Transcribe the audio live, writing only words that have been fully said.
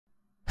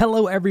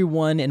Hello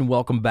everyone and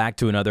welcome back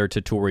to another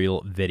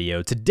tutorial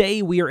video.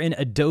 Today we are in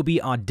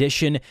Adobe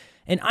Audition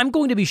and I'm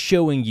going to be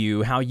showing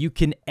you how you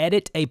can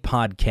edit a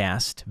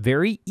podcast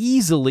very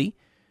easily,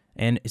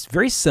 and it's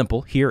very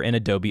simple here in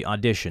Adobe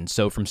Audition.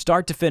 So from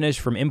start to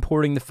finish, from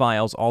importing the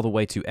files all the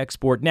way to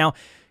export. Now,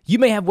 you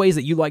may have ways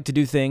that you like to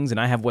do things and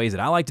I have ways that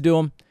I like to do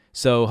them.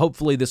 So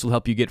hopefully this will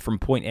help you get from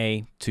point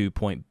A to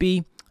point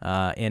B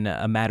in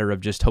a matter of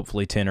just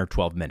hopefully 10 or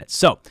 12 minutes.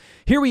 So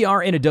here we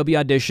are in Adobe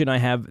Audition. I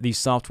have the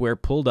software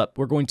pulled up.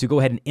 We're going to go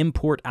ahead and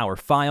import our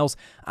files.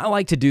 I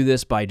like to do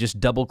this by just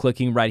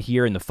double-clicking right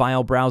here in the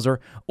file browser,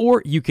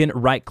 or you can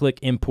right-click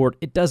import.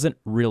 It doesn't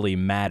really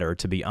matter,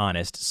 to be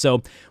honest.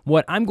 So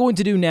what I'm going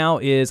to do now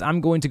is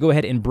I'm going to go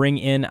ahead and bring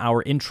in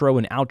our intro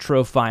and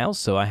outro files.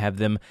 So I have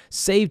them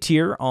saved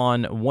here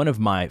on one of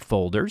my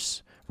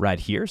folders right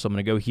here. So I'm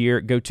going to go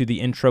here, go to the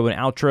intro and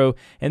outro,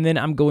 and then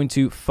I'm going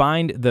to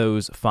find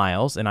those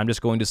files, and I'm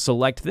just going to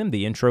select them,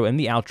 the intro and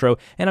the outro,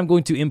 and I'm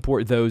going to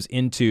import those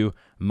into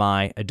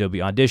my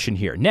Adobe Audition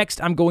here. Next,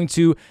 I'm going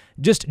to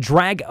just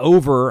drag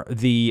over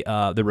the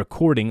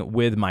recording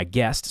with my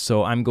guest.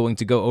 So I'm going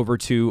to go over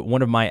to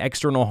one of my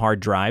external hard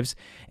drives,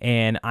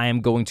 and I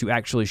am going to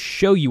actually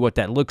show you what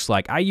that looks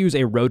like. I use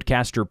a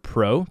Rodecaster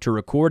Pro to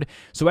record.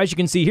 So as you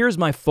can see, here's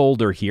my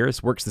folder here.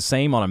 This works the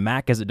same on a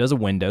Mac as it does a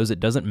Windows. It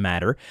doesn't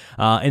matter.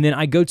 And then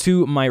I go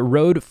to my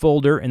Rode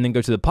folder and then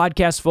go to the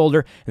podcast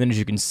folder. And then as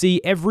you can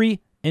see, every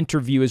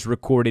interview is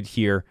recorded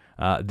here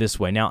this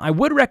way. Now, I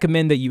would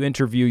recommend that you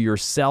interview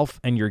yourself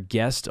and your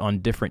guest on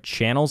different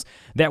channels.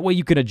 That way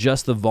you can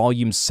adjust the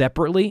volume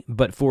separately,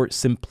 but for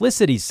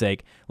simplicity's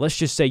sake, let's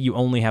just say you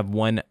only have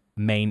one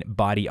main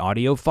body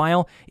audio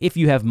file. If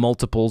you have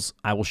multiples,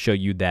 I will show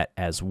you that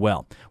as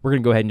well. We're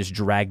going to go ahead and just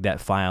drag that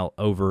file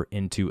over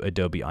into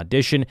Adobe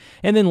Audition.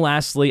 And then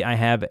lastly, I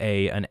have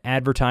an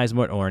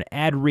advertisement or an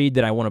ad read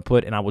that I want to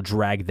put, and I will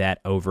drag that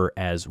over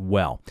as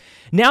well.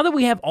 Now that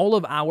we have all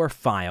of our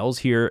files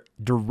here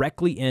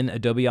directly in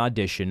Adobe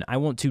Audition, I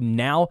want to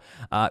now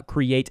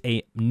create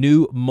a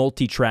new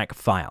multi-track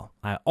file.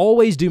 I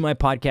always do my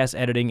podcast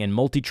editing in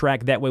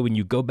multi-track. That way, when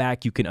you go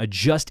back, you can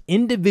adjust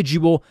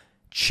individual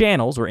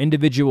channels or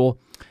individual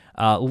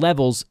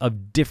levels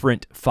of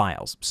different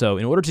files. So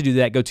in order to do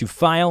that, go to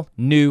File,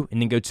 New,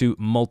 and then go to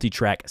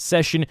Multi-Track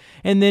Session,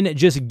 and then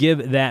just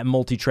give that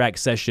multi-track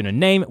session a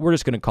name. We're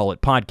just going to call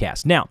it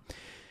Podcast. Now,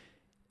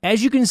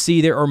 as you can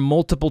see, there are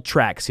multiple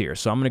tracks here.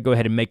 So I'm going to go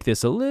ahead and make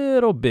this a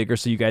little bigger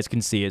so you guys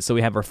can see it. So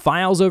we have our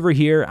files over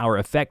here, our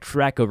effect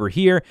track over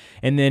here,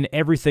 and then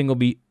everything will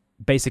be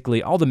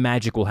basically all the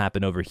magic will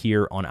happen over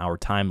here on our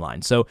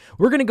timeline. So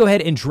we're going to go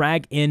ahead and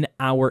drag in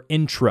our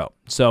intro.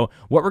 So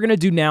what we're going to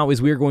do now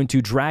is we're going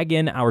to drag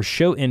in our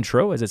show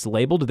intro as it's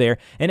labeled there.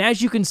 And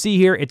as you can see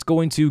here, it's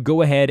going to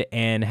go ahead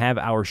and have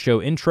our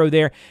show intro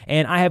there.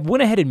 And I have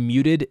went ahead and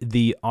muted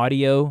the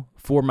audio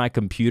for my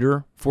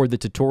computer for the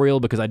tutorial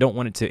because I don't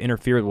want it to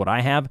interfere with what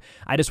I have.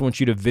 I just want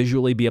you to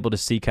visually be able to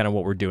see kind of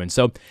what we're doing.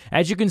 So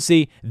as you can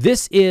see,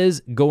 this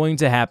is going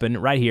to happen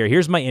right here.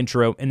 Here's my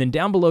intro, and then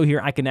down below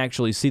here, I can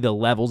actually see the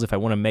levels if I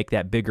want to make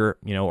that bigger,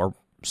 you know, or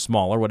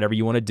smaller, whatever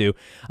you want to do.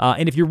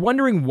 And if you're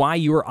wondering why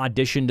your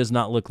Audition does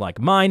not look like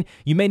mine,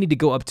 you may need to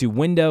go up to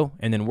Window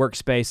and then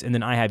Workspace, and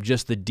then I have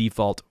just the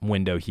default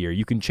window here.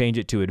 You can change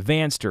it to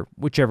Advanced or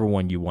whichever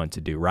one you want to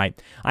do, right?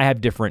 I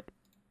have different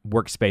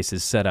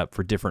workspaces set up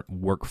for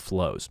different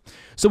workflows.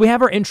 So we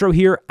have our intro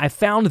here. I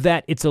found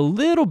that it's a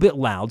little bit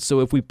loud,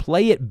 so if we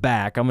play it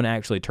back, I'm going to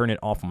actually turn it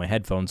off on my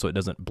headphones so it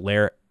doesn't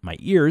blare my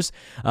ears.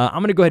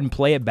 I'm going to go ahead and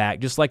play it back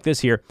just like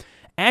this here.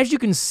 As you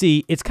can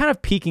see, it's kind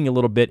of peeking a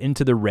little bit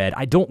into the red.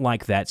 I don't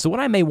like that. So what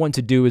I may want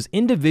to do is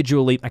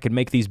individually, I can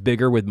make these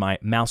bigger with my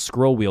mouse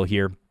scroll wheel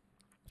here.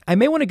 I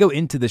may want to go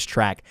into this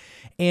track,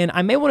 and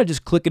I may want to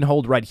just click and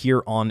hold right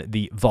here on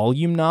the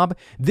volume knob.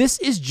 This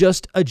is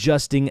just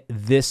adjusting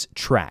this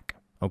track,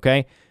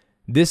 okay?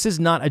 This is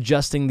not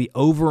adjusting the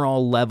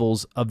overall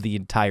levels of the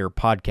entire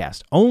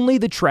podcast. Only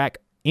the track,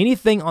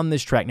 anything on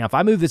this track. Now, if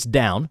I move this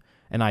down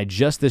and I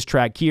adjust this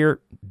track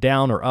here,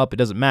 down or up, it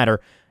doesn't matter.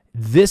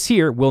 This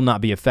here will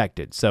not be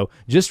affected. So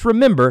just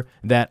remember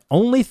that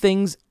only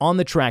things on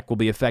the track will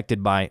be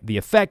affected by the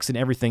effects and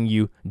everything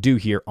you do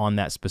here on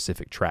that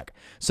specific track.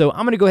 So I'm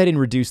going to go ahead and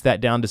reduce that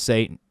down to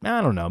say,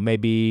 I don't know,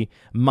 maybe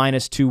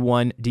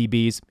 -21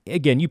 dBs.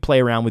 Again, you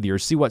play around with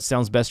yours, see what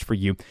sounds best for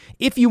you.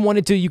 If you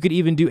wanted to, you could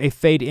even do a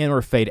fade in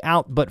or fade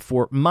out, but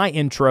for my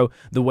intro,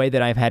 the way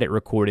that I've had it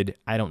recorded,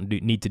 I don't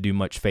need to do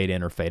much fade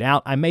in or fade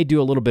out. I may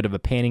do a little bit of a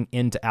panning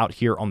in to out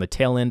here on the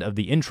tail end of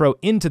the intro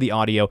into the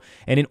audio,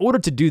 and in order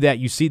to do that,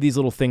 you see these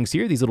little things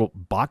here, these little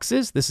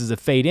boxes. This is a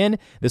fade in.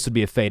 This would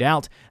be a fade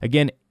out.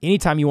 Again,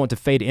 anytime you want to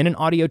fade in an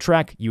audio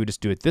track, you would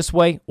just do it this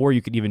way, or you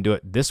could even do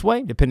it this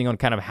way, depending on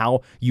kind of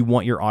how you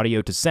want your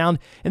audio to sound.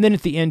 And then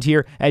at the end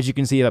here, as you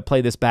can see, if I play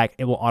this back,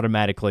 it will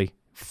automatically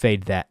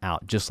fade that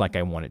out just like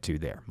I want it to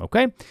there,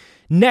 okay?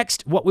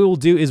 Next, what we will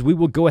do is we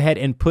will go ahead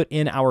and put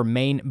in our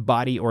main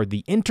body or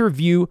the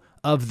interview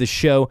of the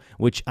show,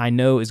 which I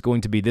know is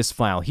going to be this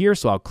file here.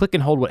 So I'll click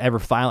and hold whatever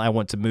file I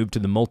want to move to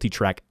the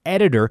multi-track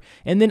editor,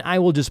 and then I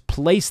will just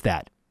place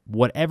that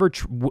whatever,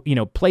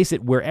 place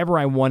it wherever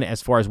I want it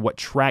as far as what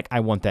track I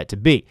want that to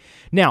be.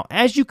 Now,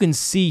 as you can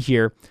see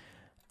here,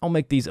 I'll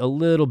make these a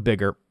little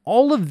bigger.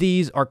 All of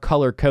these are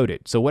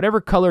color-coded. So whatever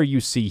color you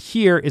see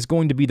here is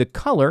going to be the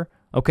color.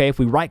 Okay, if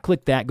we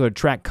right-click that, go to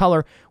Track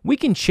Color, we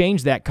can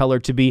change that color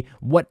to be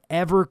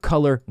whatever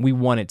color we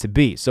want it to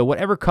be. So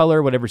whatever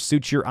color, whatever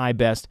suits your eye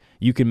best,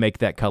 you can make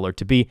that color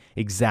to be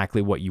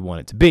exactly what you want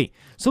it to be.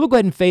 So we'll go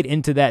ahead and fade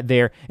into that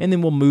there, and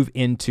then we'll move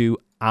into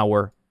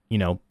our,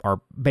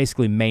 our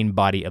basically main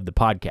body of the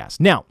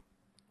podcast. Now,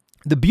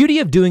 the beauty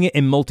of doing it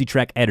in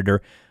multi-track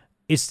editor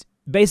is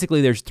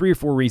basically there's 3 or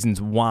 4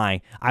 reasons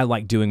why I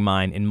like doing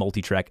mine in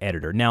multi-track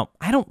editor. Now,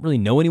 I don't really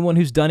know anyone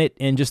who's done it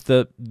in just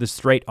the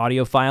straight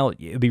audio file.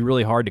 It'd be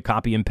really hard to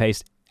copy and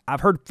paste.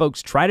 I've heard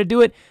folks try to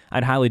do it.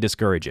 I'd highly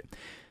discourage it.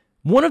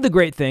 One of the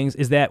great things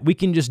is that we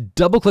can just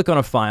double-click on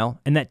a file,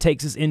 and that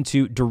takes us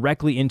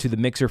directly into the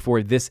mixer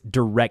for this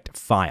direct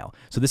file.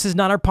 So this is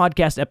not our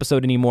podcast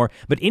episode anymore,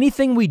 but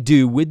anything we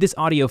do with this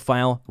audio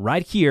file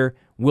right here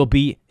will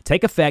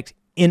take effect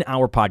in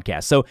our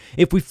podcast. So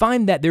if we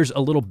find that there's a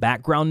little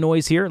background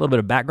noise here, a little bit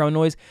of background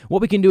noise,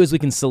 what we can do is we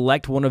can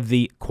select one of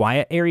the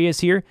quiet areas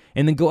here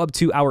and then go up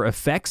to our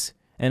effects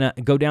and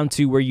go down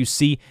to where you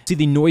see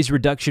the noise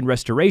reduction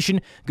restoration,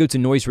 go to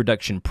noise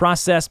reduction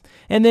process,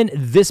 and then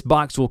this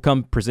box will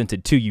come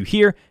presented to you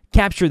here.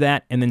 Capture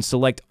that and then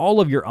select all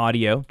of your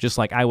audio, just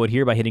like I would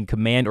here by hitting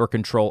Command or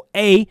Control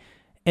A,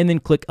 and then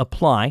click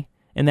Apply.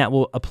 And that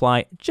will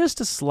apply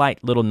just a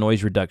slight little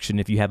noise reduction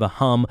if you have a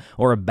hum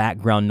or a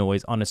background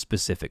noise on a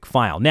specific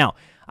file. Now,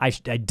 I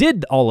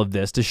did all of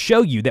this to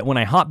show you that when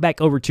I hop back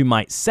over to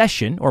my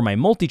session or my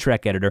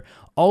multi-track editor,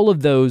 all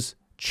of those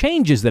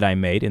changes that I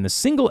made in the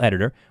single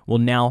editor will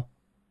now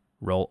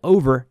roll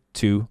over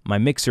to my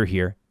mixer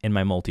here in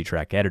my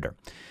multi-track editor.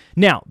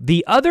 Now,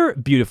 the other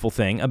beautiful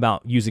thing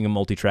about using a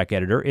multi-track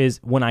editor is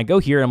when I go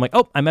here, I'm like,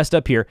 oh, I messed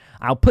up here.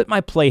 I'll put my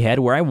playhead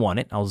where I want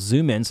it. I'll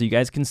zoom in so you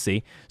guys can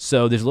see.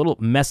 So there's a little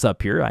mess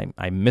up here.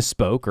 I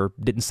misspoke or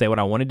didn't say what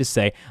I wanted to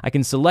say. I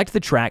can select the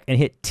track and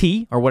hit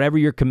T or whatever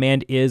your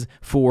command is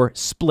for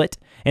split.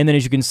 And then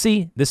as you can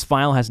see, this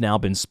file has now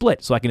been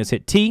split. So I can just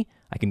hit T,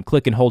 I can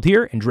click and hold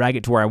here and drag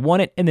it to where I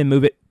want it and then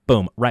move it,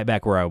 boom, right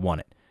back where I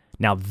want it.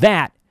 Now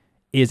that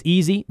is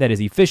easy, that is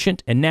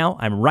efficient, and now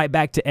I'm right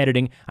back to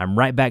editing, I'm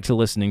right back to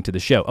listening to the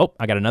show. Oh,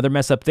 I got another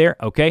mess up there,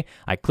 okay.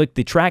 I click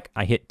the track,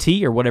 I hit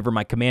T or whatever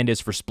my command is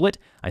for split,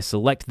 I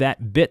select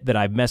that bit that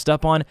I've messed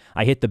up on,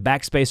 I hit the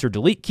backspace or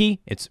delete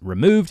key, it's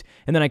removed,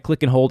 and then I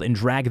click and hold and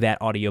drag that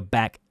audio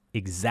back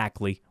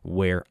exactly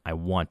where I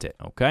want it,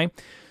 okay.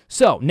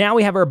 So now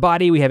we have our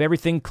body, we have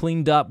everything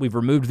cleaned up, we've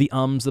removed the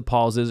ums, the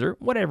pauses, or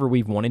whatever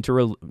we've wanted to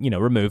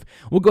remove.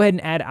 We'll go ahead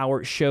and add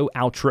our show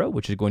outro,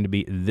 which is going to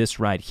be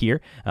this right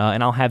here,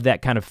 and I'll have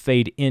that kind of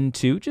fade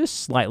into,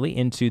 just slightly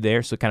into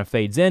there, so it kind of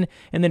fades in,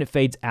 and then it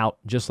fades out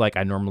just like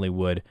I normally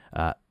would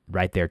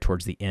right there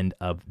towards the end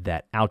of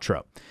that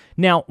outro.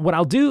 Now, what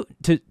I'll do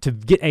to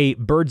get a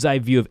bird's eye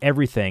view of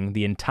everything,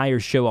 the entire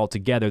show all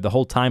together, the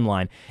whole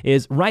timeline,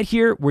 is right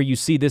here where you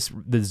see the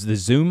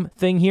zoom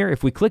thing here.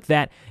 If we click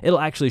that, it'll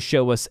actually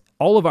show us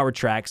all of our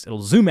tracks.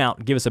 It'll zoom out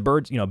and give us a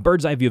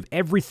bird's eye view of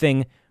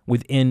everything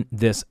within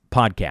this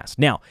podcast.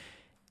 Now,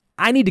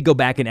 I need to go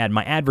back and add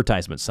my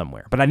advertisement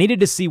somewhere, but I needed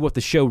to see what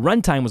the show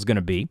runtime was going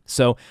to be.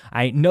 So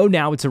I know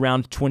now it's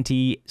around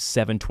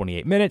 27,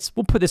 28 minutes.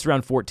 We'll put this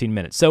around 14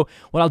 minutes. So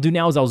what I'll do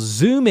now is I'll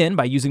zoom in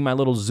by using my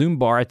little zoom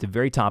bar at the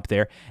very top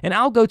there, and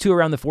I'll go to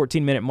around the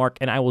 14-minute mark,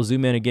 and I will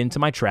zoom in again to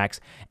my tracks,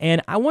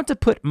 and I want to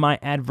put my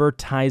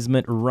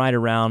advertisement right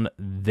around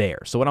there.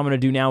 So what I'm going to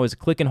do now is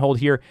click and hold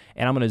here,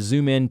 and I'm going to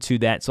zoom in to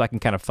that so I can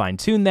kind of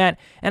fine-tune that,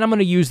 and I'm going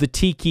to use the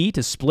T key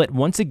to split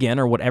once again,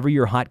 or whatever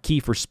your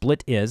hotkey for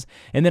split is,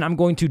 and then I'm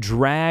going to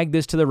drag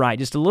this to the right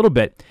just a little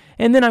bit,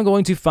 and then I'm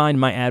going to find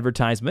my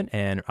advertisement,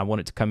 and I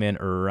want it to come in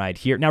right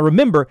here. Now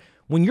remember,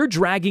 when you're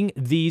dragging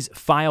these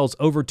files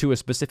over to a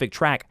specific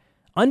track,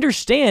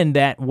 understand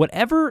that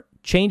whatever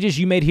changes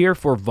you made here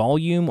for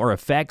volume or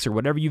effects or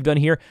whatever you've done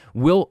here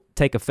will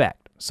take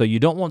effect. So you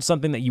don't want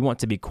something that you want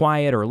to be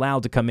quiet or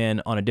loud to come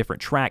in on a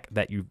different track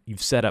that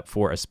you've set up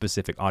for a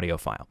specific audio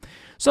file.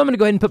 So I'm going to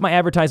go ahead and put my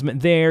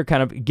advertisement there,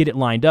 kind of get it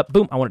lined up.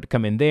 Boom, I want it to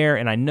come in there,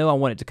 and I know I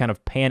want it to kind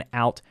of pan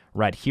out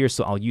right here,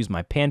 so I'll use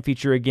my pan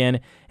feature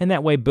again, and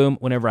that way, boom,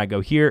 whenever I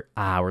go here,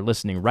 we're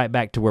listening right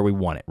back to where we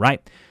want it,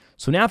 right?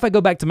 So now if I go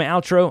back to my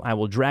outro, I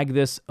will drag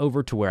this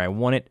over to where I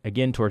want it,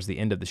 again, towards the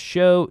end of the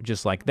show,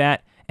 just like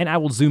that, and I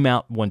will zoom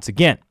out once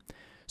again.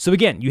 So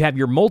again, you have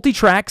your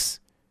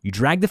multi-tracks, you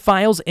drag the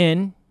files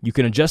in, you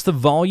can adjust the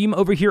volume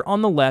over here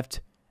on the left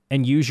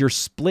and use your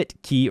split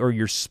key or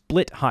your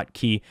split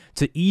hotkey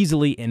to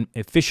easily and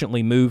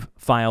efficiently move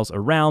files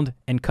around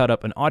and cut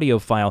up an audio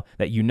file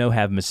that you know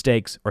have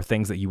mistakes or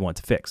things that you want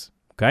to fix,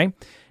 okay?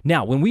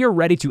 Now, when we are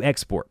ready to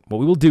export, what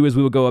we will do is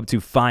we will go up to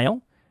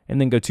File,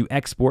 and then go to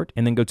Export,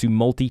 and then go to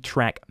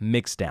Multi-Track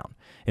Mixdown.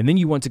 And then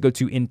you want to go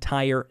to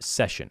Entire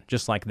Session,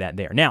 just like that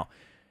there. Now,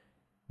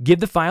 give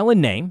the file a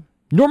name.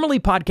 Normally,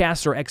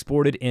 podcasts are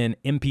exported in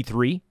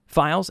MP3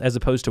 files as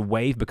opposed to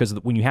WAV, because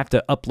when you have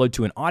to upload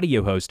to an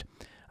audio host,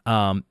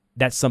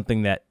 that's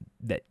something that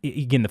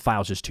again, the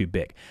file's just too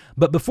big.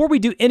 But before we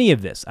do any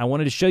of this, I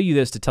wanted to show you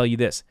this to tell you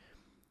this.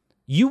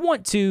 You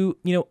want to,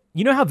 you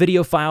know how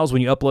video files,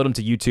 when you upload them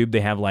to YouTube,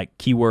 they have like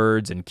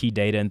keywords and key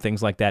data and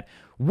things like that?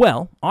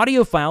 Well,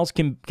 audio files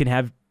can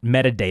have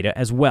metadata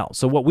as well.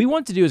 So what we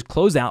want to do is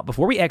close out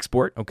before we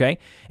export, okay?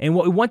 And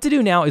what we want to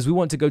do now is we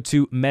want to go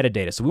to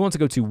metadata. So we want to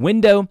go to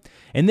Window,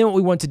 and then what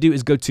we want to do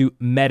is go to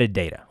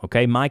metadata,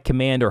 okay? My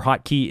command or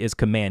hotkey is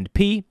Command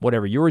P,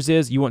 whatever yours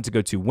is. You want to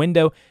go to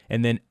Window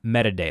and then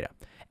metadata.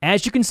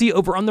 As you can see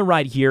over on the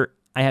right here,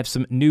 I have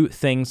some new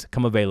things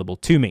come available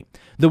to me.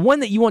 The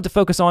one that you want to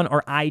focus on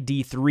are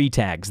ID3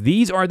 tags.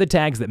 These are the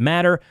tags that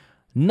matter.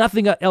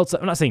 Nothing else,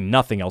 I'm not saying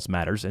nothing else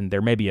matters, and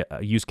there may be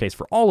a use case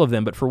for all of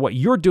them, but for what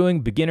you're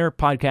doing, beginner,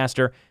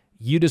 podcaster,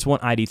 you just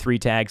want ID3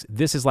 tags.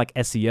 This is like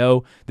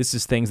SEO. This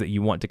is things that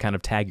you want to kind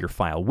of tag your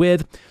file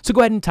with. So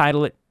go ahead and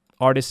title it.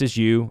 Artist is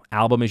you,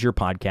 album is your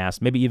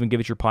podcast, maybe even give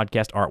it your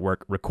podcast artwork,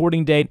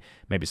 recording date,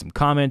 maybe some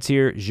comments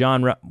here,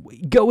 genre.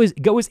 Go as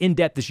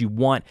in-depth as you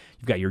want.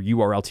 You've got your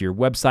URL to your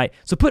website.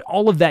 So put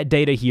all of that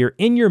data here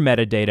in your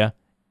metadata,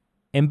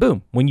 and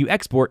boom, when you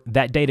export,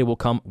 that data will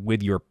come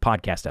with your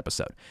podcast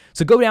episode.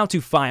 So go down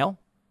to File,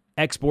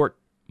 Export,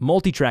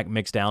 Multi-Track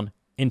Mixdown,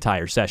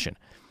 Entire Session.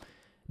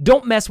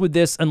 Don't mess with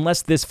this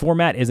unless this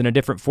format is in a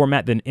different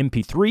format than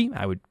MP3.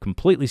 I would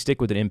completely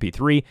stick with an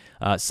MP3.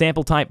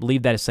 Sample type,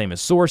 leave that as same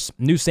as source.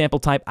 New sample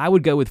type, I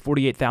would go with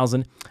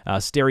 48,000,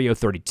 stereo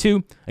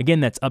 32. Again,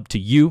 that's up to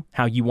you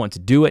how you want to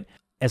do it.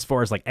 As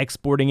far as like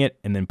exporting it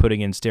and then putting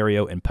in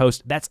stereo and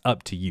post, that's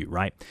up to you,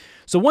 right?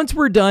 So once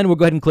we're done, we'll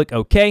go ahead and click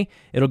OK.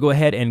 It'll go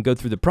ahead and go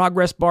through the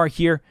progress bar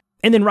here.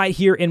 And then right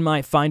here in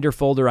my Finder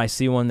folder, I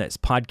see one that's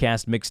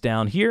podcast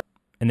Mixdown here.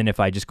 And then if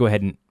I just go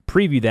ahead and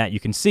preview that, you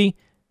can see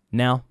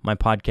now my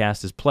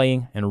podcast is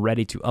playing and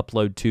ready to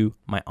upload to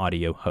my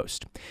audio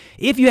host.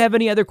 If you have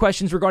any other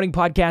questions regarding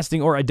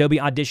podcasting or Adobe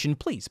Audition,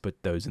 please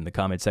put those in the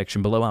comment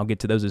section below. I'll get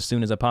to those as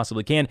soon as I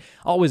possibly can.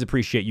 Always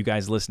appreciate you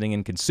guys listening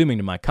and consuming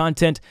to my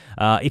content.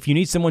 If you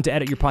need someone to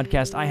edit your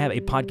podcast, I have a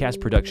podcast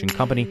production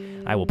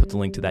company. I will put the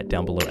link to that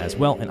down below as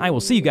well, and I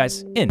will see you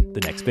guys in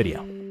the next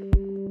video.